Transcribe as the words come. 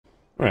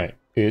Alright,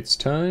 it's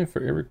time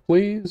for Eric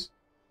Plays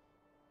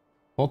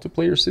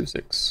Multiplayer Civ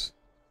 6.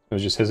 I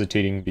was just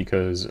hesitating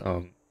because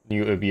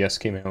new OBS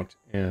came out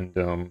and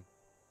the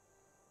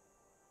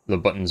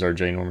buttons are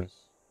ginormous.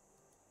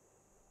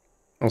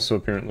 Also,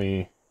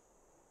 apparently,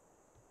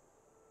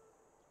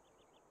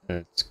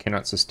 it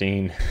cannot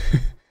sustain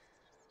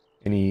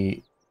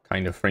any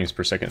kind of frames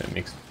per second that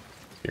makes it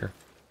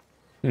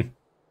here. I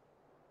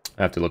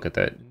have to look at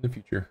that in the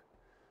future.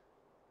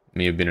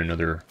 May have been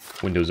another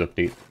Windows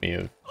update that may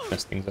have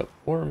messed things up.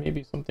 Or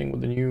maybe something with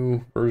the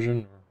new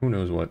version, or who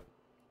knows what.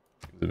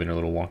 Things have been a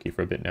little wonky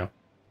for a bit now.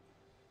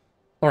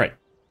 Alright.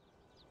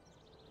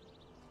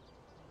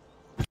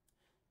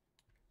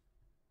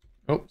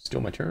 Oh, still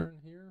my turn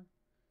here.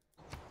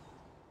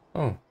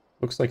 Oh,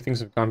 looks like things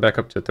have gone back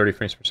up to 30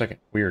 frames per second.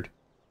 Weird.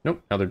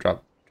 Nope, now they're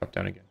dropped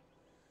down again.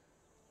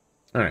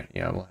 Alright,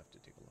 yeah, we'll have to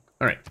take a look.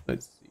 Alright,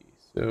 let's see.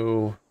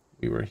 So,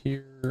 we were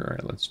here.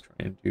 Alright, let's try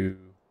and do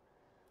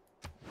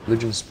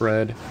religion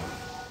spread.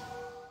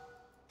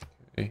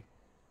 Okay.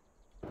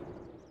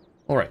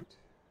 Alright.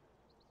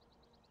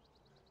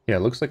 Yeah, it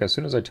looks like as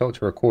soon as I tell it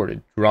to record,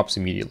 it drops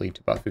immediately to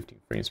about 15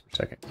 frames per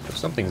second. So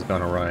something's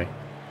gone awry.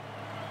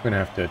 I'm gonna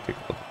have to take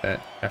a look at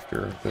that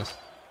after this.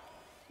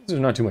 There's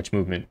not too much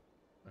movement.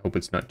 I hope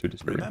it's not too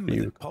disturbing for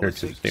you compared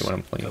to say when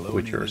I'm playing The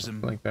Witcher or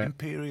something like that.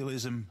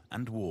 Imperialism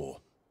and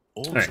war.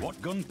 All right.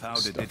 what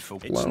gunpowder did for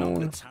It's not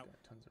tons of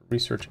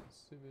research on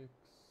civics.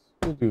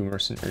 We'll do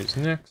mercenaries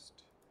next.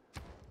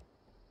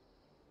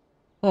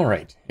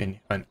 Alright, and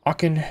on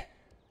Aachen.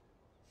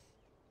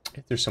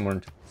 If there's somewhere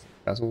in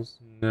Castles?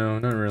 No,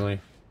 not really.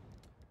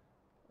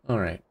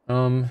 Alright,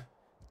 they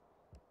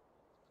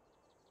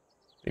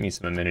need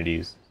some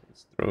amenities.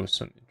 Let's throw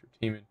some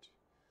entertainment.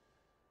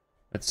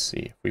 Let's see,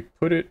 if we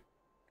put it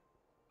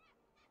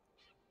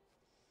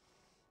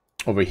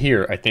over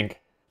here, I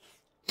think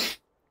it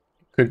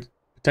could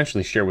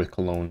potentially share with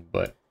Cologne,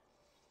 but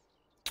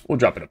we'll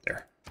drop it up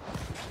there.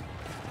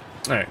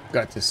 Alright,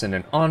 got to send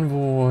an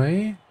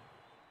envoy.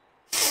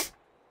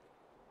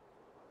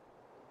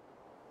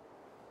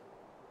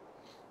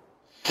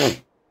 Oh.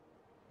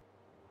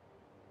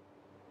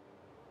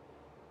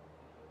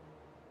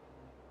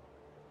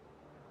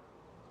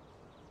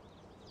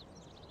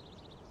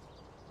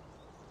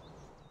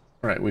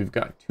 Alright, we've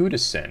got 2 to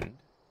send.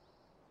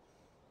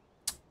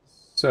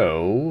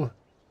 So...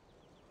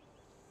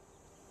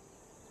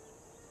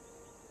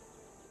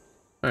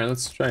 Alright,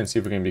 let's try and see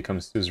if we can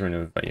become suzerain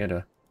of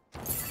Valletta.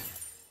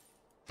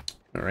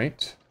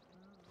 Alright.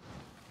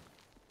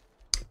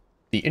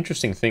 The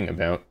interesting thing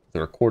about the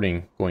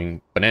recording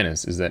going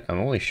bananas is that I'm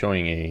only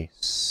showing a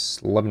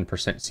 11%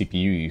 CPU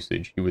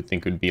usage. You would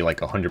think it would be like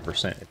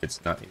 100% if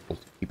it's not able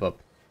to keep up.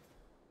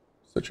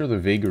 Such are the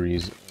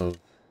vagaries of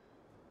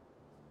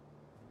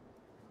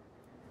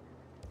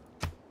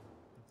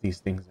these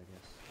things, I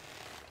guess.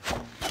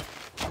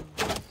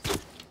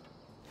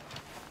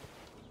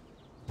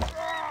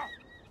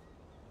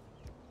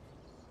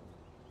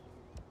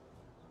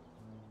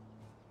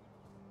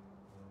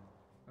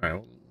 Alright,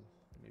 well,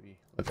 maybe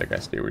let that guy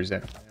stay where he's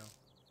at for now.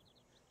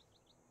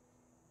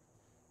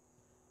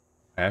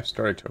 I have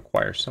started to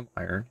acquire some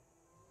iron.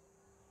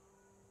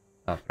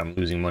 But I'm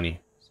losing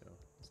money, so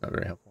it's not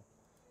very helpful.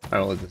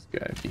 I'll let this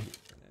guy be here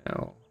for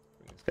now.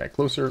 Bring this guy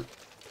closer.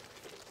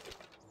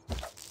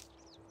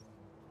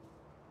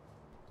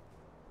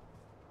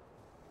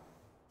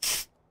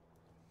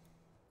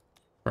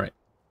 Alright.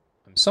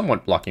 I'm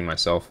somewhat blocking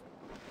myself.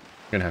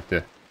 I'm gonna have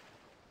to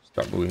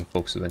start moving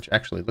folks eventually.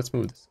 Actually, let's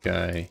move this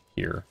guy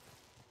here.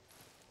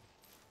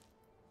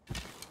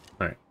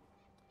 Alright.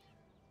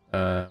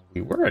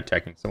 We were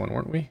attacking someone,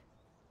 weren't we? I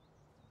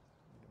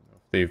don't know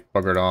if they've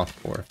buggered off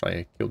or if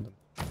I killed them.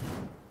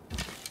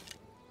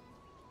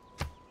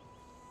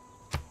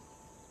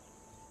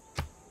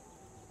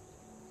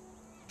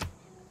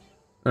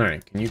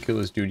 Alright, can you kill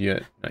this dude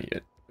yet? Not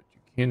yet, but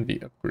you can be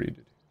upgraded.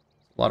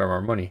 It's a lot of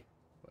our money,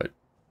 but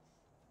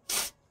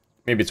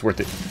maybe it's worth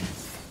it.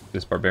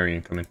 This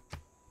barbarian come in.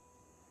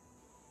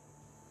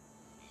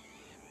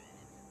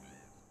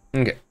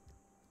 Okay.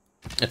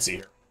 Let's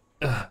see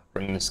here.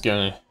 Bring this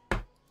guy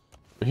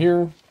over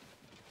here.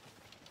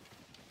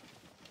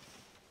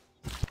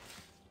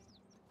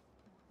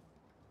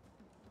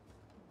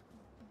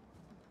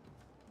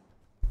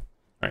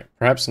 Alright,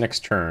 perhaps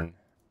next turn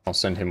I'll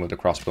send him with a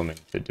crossbowman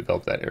to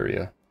develop that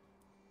area.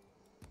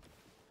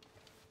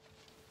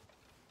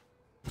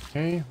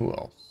 Okay, who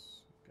else?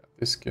 Got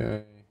this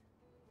guy.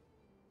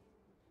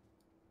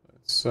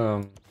 Let's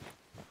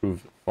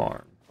improve the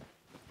farm.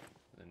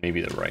 And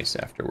maybe the rice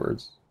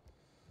afterwards.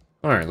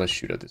 Alright, let's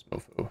shoot at this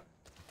mofo.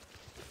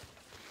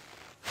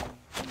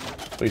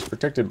 So he's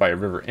protected by a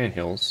river and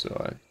hills,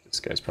 so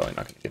this guy's probably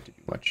not going to get to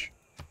do much.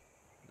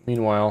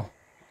 Meanwhile,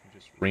 we can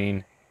just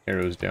rain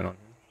arrows down on him.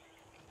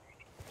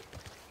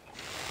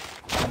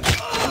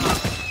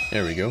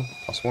 There we go.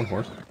 Lost 1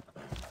 horse.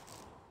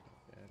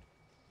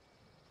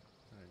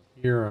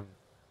 Here I'm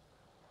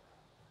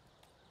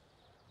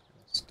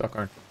stuck,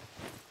 aren't I?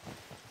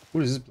 Who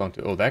does this belong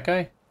to? Oh, that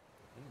guy?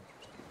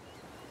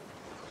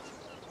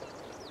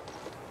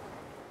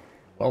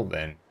 Well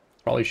then,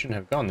 probably shouldn't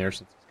have gone there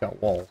since it's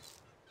got walls.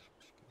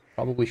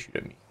 Probably shoot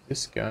at me.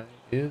 This guy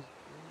is in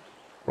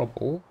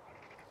trouble.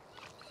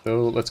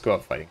 So let's go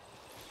out fighting.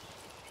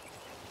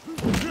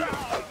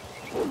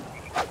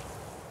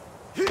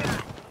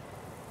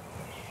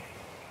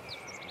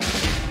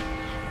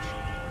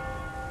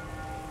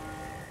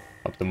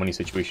 Up the money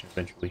situation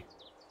eventually.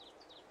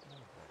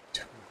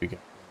 What we got?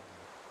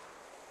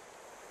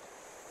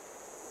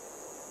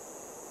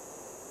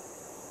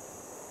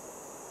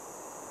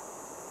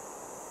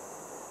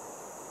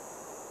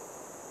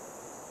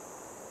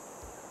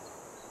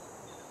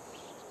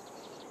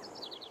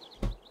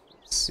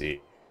 Let's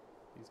see.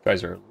 These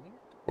guys are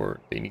linked, or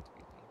they need to be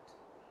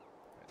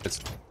linked.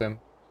 Let's link them.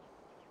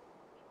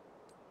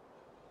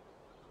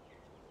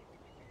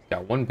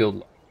 Got one build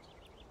left.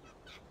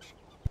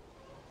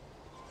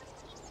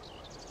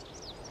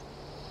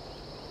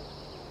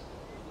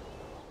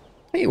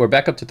 Hey, we're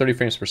back up to 30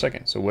 frames per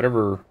second, so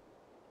whatever was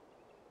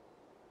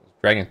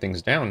dragging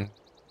things down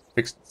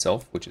fixed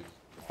itself, which is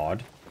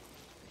odd.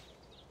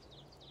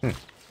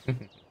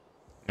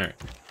 Alright.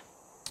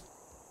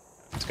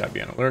 It's gotta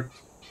be on alert.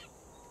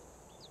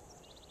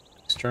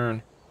 Next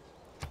turn.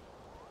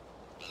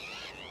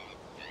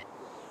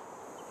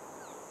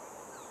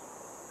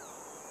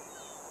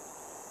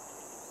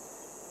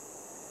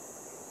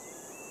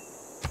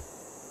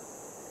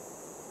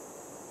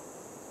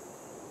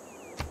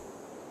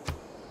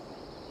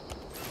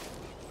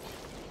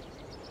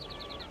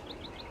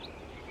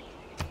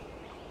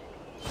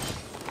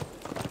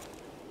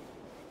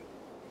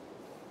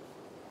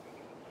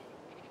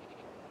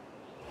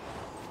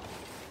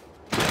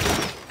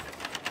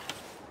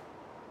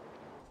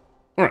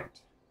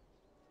 Alright.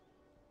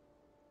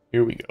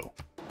 Here we go.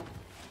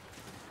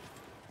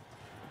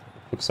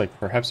 Looks like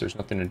perhaps there's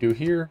nothing to do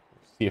here.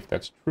 Let's see if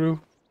that's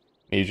true.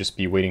 Maybe just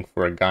be waiting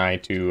for a guy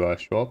to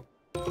show up.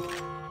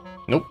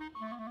 Nope.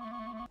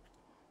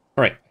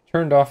 Alright, I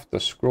turned off the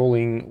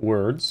scrolling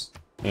words,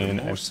 and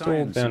I'm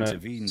still down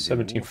at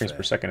 17 frames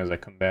per second as I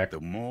come back.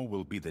 The more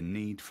will be the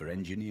need for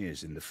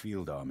engineers in the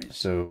field armies.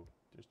 So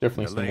there's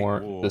definitely some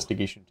more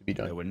investigation to be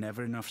done. There were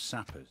never enough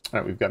sappers.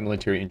 Alright, we've got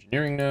military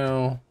engineering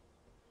now.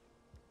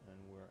 And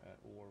we're at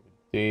war with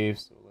Dave,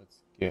 so let's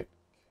get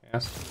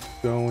cast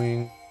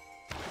going.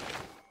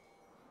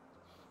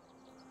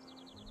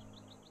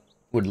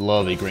 Would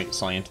love a great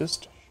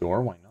scientist.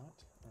 Sure, why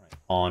not? Alright,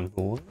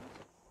 envoy.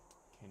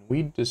 Can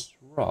we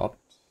disrupt?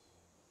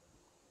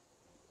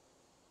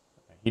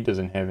 He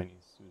doesn't have any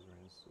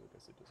suzerains, so I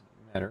guess it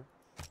doesn't matter.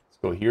 Let's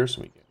go here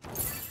so we get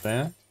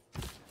that.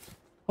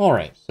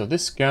 Alright, so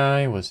this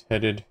guy was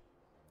headed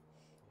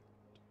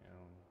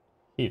down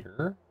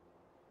here.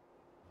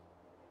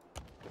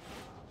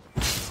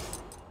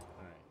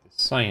 Alright, the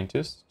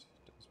scientist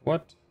does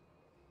what?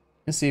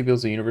 NCA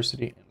builds a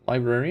university and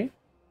library.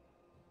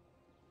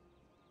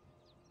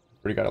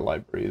 Already got a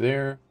library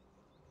there.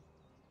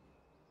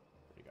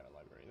 Already got a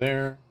library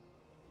there.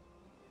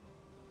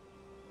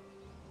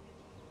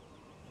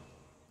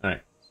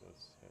 Alright, so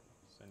let's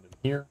send him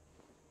here.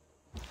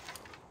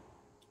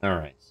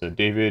 Alright, so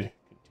David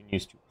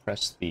continues to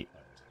press the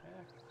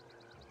attack.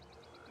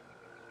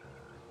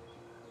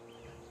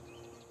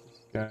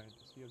 This guy,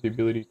 does he have the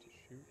ability to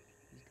shoot?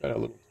 He's got a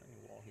little tiny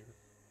wall here.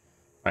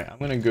 Alright, I'm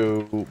gonna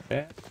go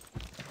back.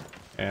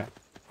 Yeah.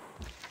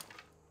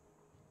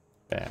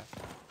 Back.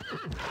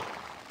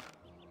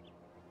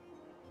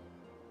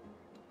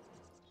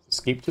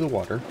 Escape to the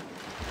water.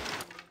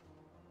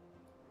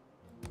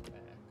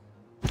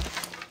 Back.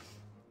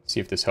 See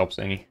if this helps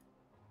any.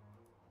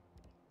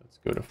 Let's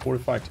go to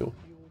Fortify Till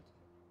Healed.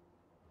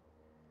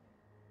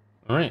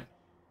 Alright.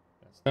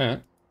 That's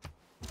that.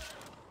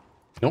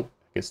 Nope.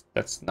 I guess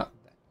that's not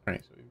that.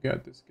 Alright, so we've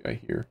got this guy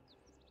here.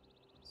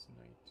 This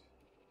knight.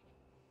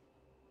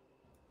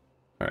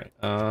 Alright,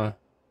 I'll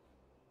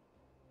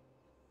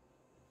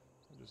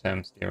just have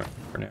him stay around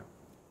for now.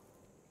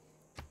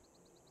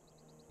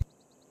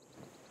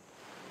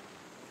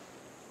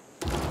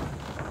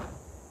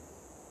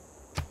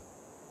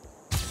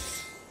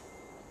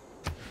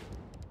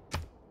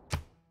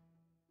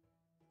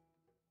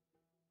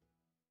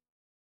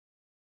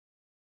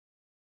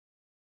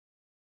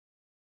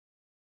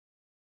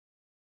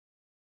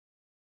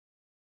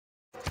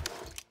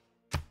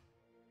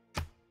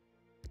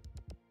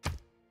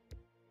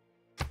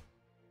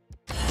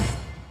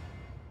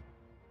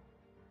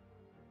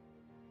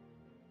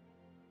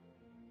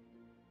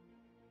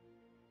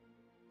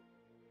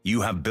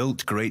 You have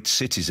built great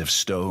cities of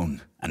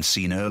stone and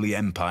seen early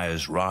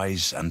empires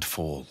rise and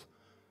fall.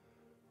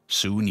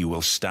 Soon you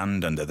will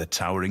stand under the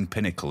towering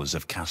pinnacles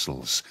of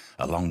castles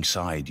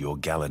alongside your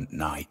gallant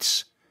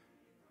knights.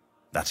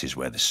 That is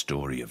where the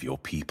story of your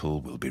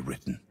people will be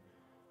written.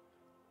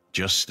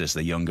 Just as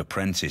the young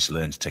apprentice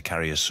learns to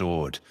carry a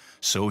sword,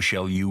 so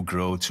shall you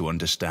grow to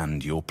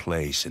understand your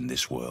place in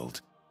this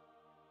world.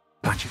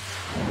 Magic.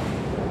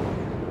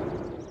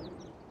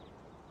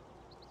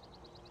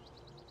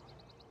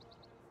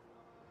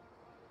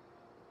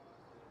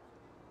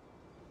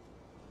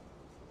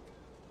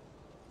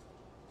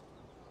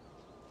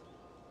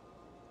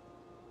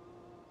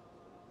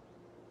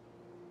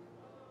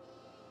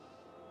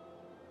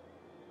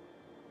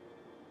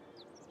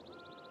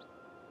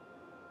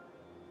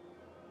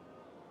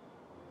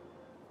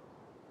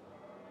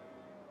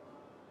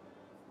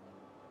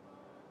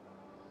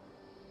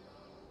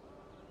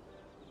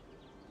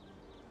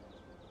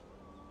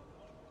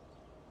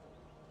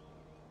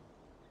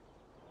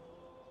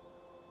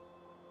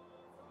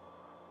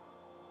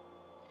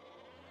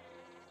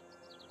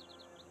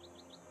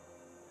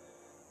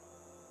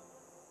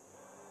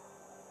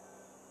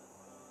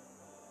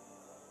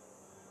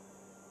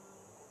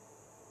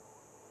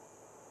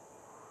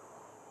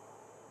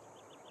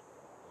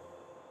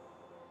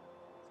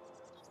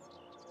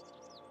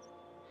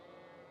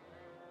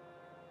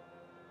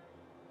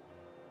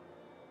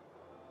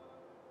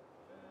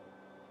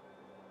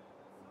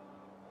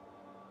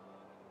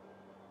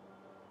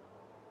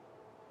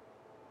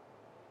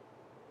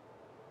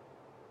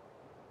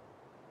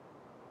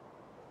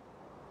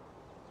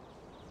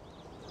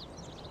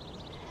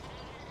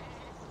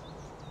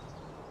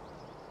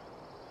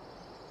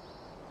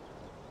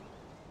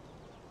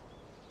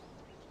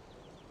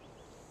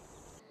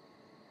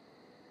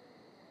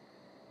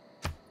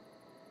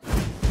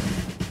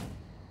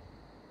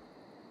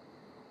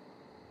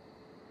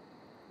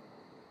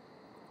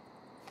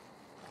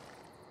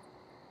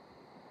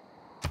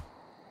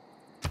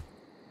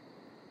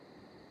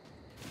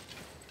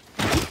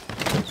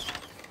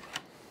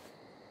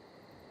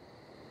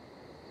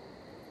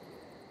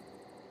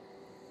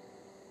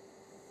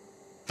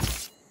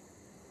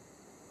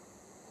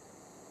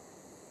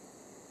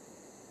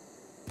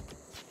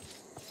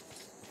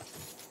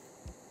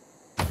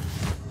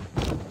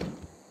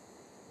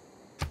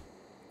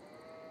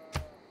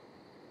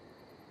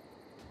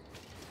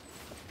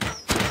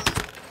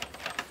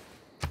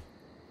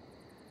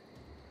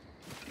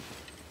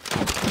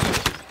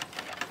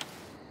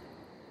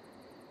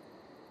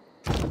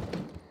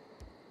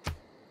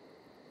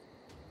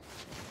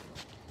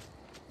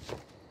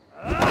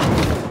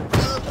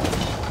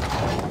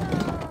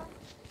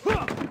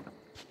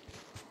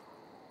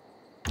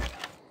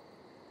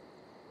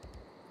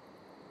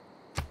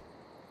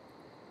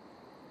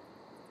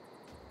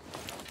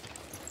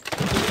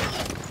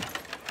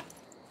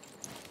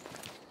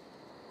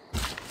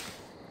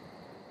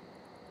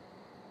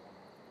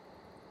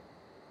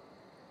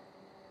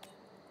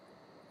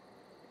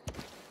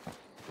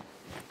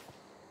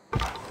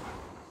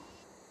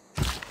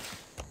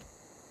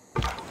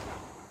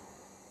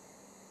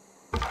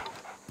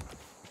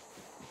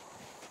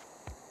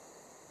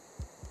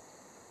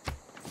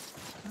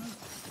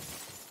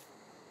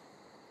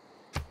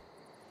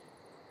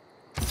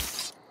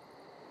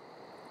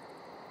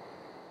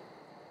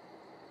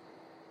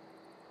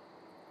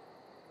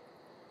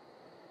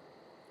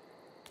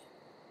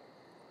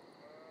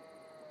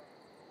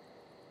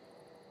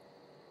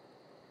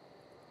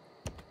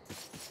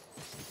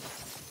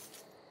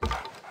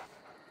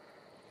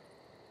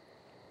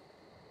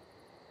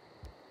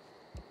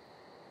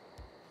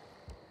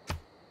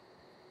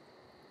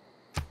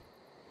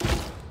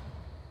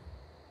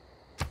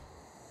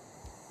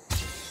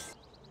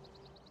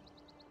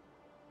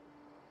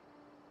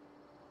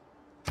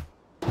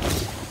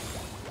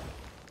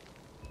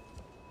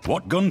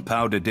 What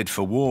gunpowder did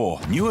for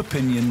war, new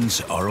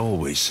opinions are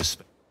always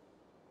suspect.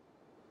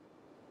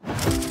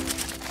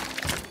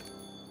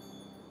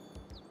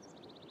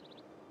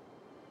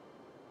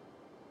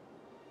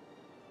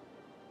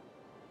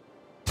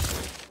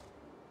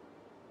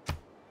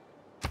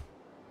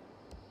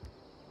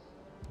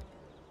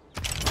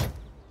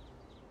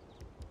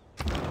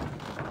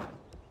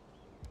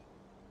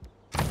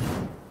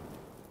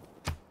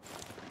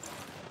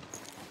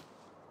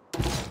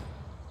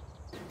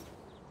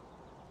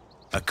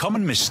 A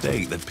common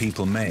mistake that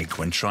people make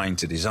when trying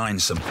to design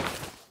something.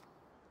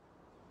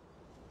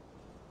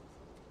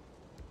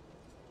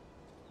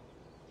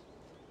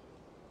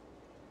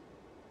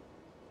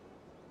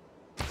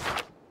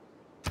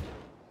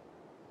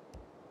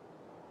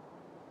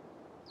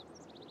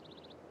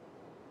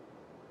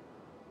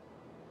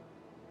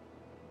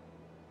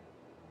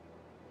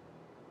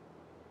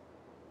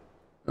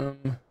 Let's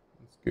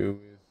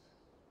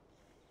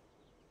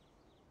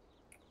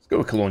go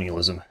with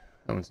colonialism.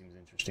 That one seems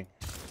interesting.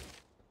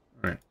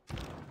 All right.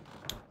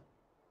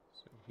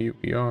 So here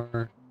we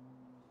are.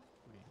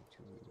 Waiting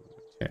to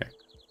attack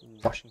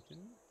Washington.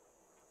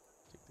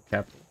 Take the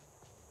capital.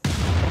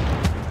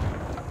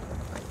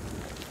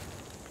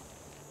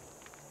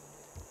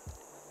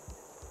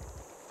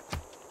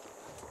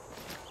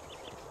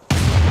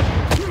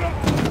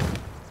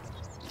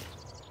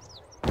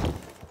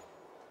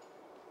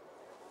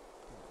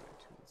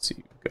 Let's see,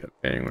 we've got a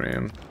battering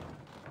ram.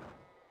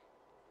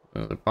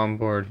 Another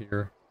bombard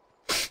here.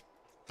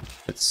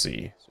 Let's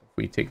see. So if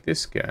we take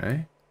this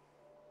guy,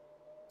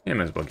 yeah,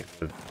 might as well get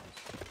the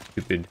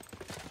stupid.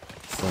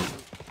 So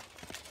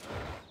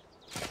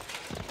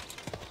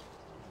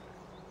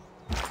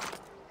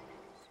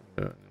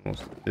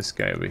most of this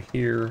guy over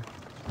here.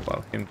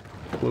 Allow him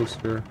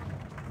closer.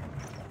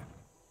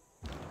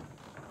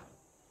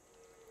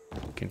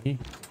 Can he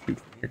shoot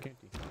from here? Can't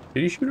he?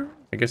 Did he shoot her?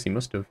 I guess he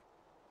must have.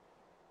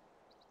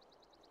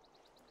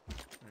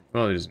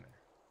 Well, it doesn't matter.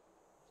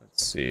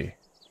 Let's see.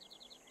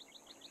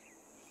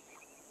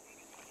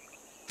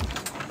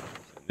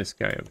 This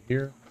guy over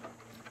here.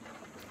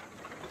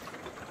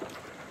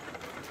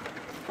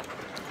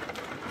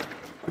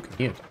 Look at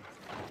him.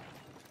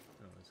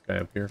 Oh, this guy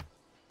up here.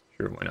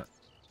 Sure, why not?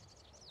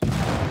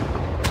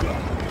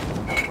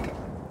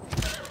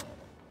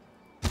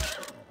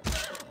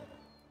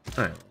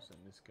 Alright, we'll send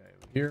this guy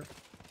over here.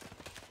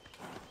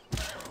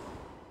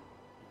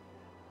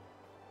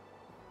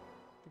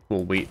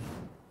 We'll wait.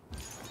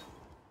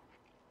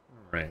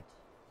 Alright.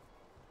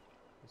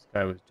 This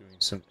guy was doing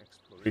some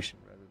exploration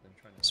rather than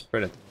trying to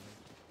spread it.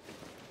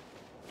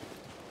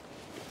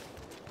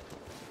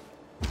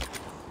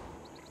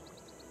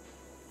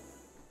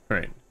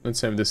 Alright,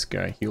 let's have this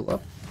guy heal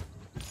up.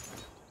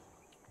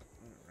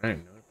 Alright,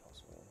 another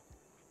possible.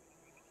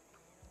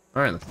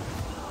 Alright, let's...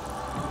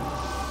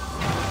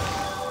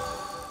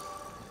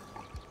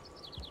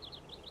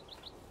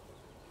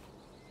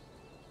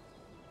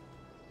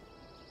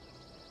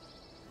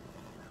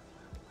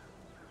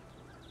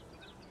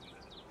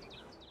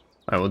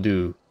 I will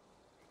do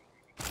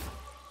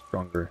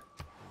stronger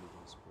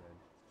spread.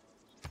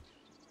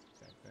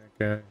 Attack that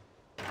guy.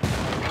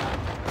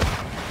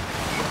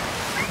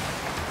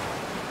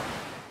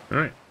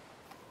 Alright.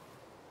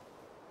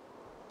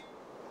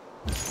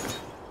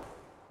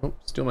 Oh,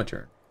 still my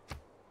turn.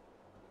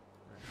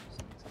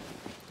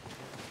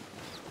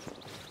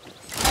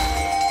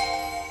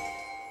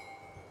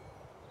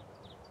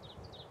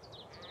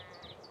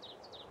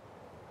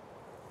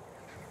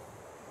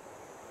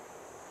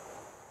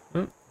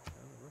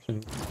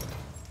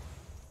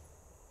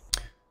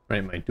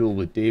 Right, my duel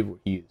with Dave where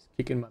he is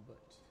kicking my butt.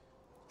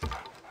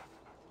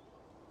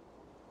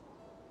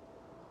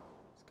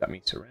 It's got me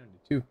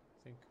surrounded too, I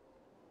think.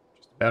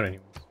 Just about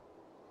anyways.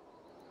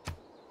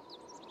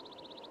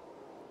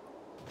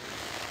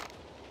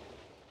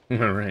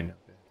 Alright, not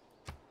bad.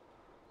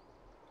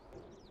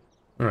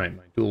 Alright,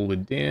 my duel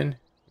with Dan.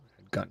 I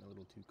had gotten a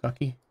little too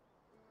cocky.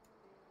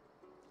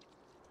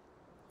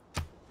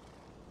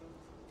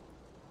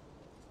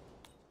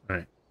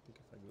 Alright, I think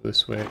if I go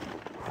this way.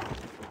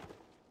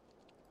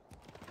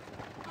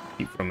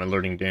 Keep from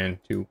alerting Dan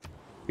to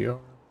we are.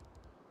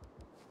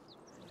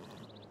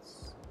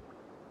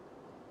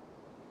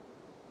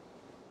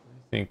 I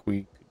think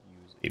we could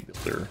use a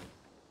builder.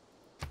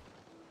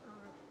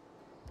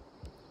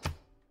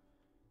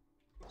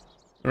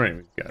 Alright,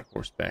 we've got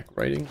horseback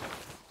riding.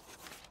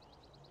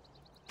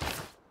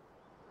 This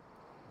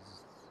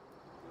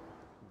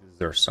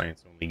is our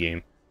science only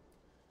game.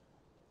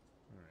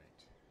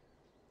 Alright.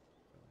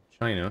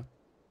 China,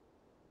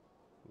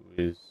 who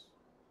is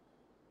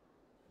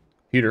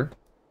computer.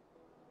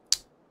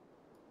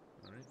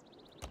 Alright.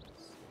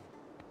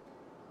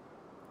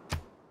 Is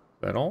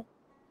that all?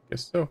 I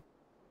guess so.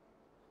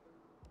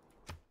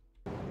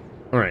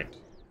 Alright.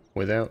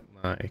 Without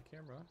my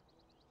camera.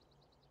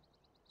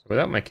 So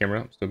without my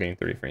camera, I'm still getting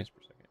 30 frames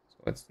per second. So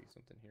let's see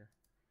something here.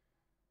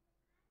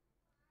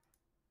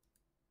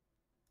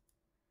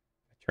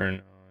 I turn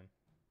on.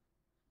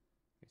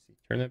 Let me see.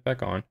 Turn that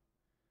back on.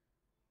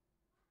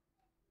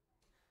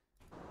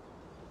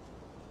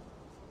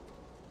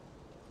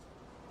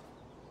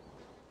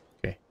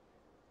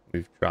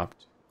 we've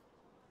dropped,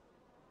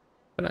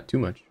 but not too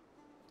much.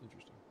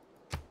 Interesting.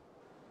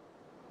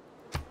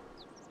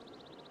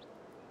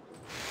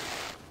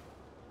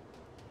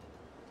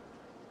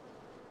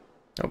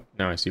 Oh,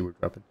 now I see we're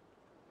dropping.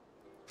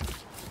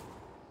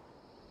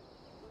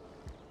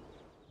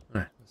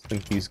 Alright, let's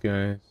think these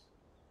guys.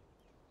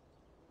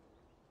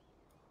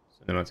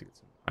 So then I'll have to get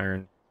some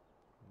iron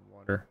and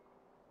water.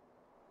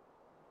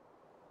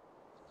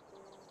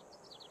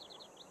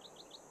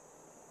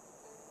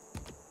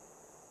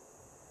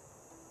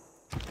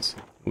 Let's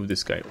move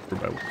this guy over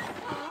by one.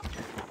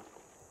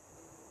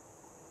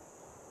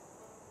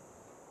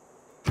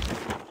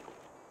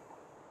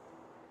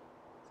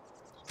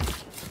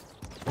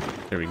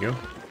 There we go.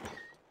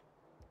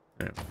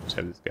 Alright, we'll just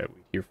have this guy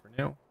wait here for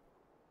now.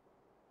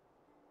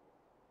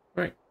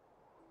 Alright.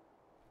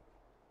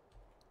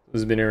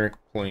 This has been Eric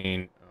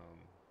playing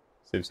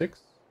Civ 6.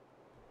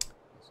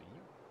 I'll see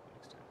you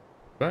next time.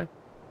 Bye.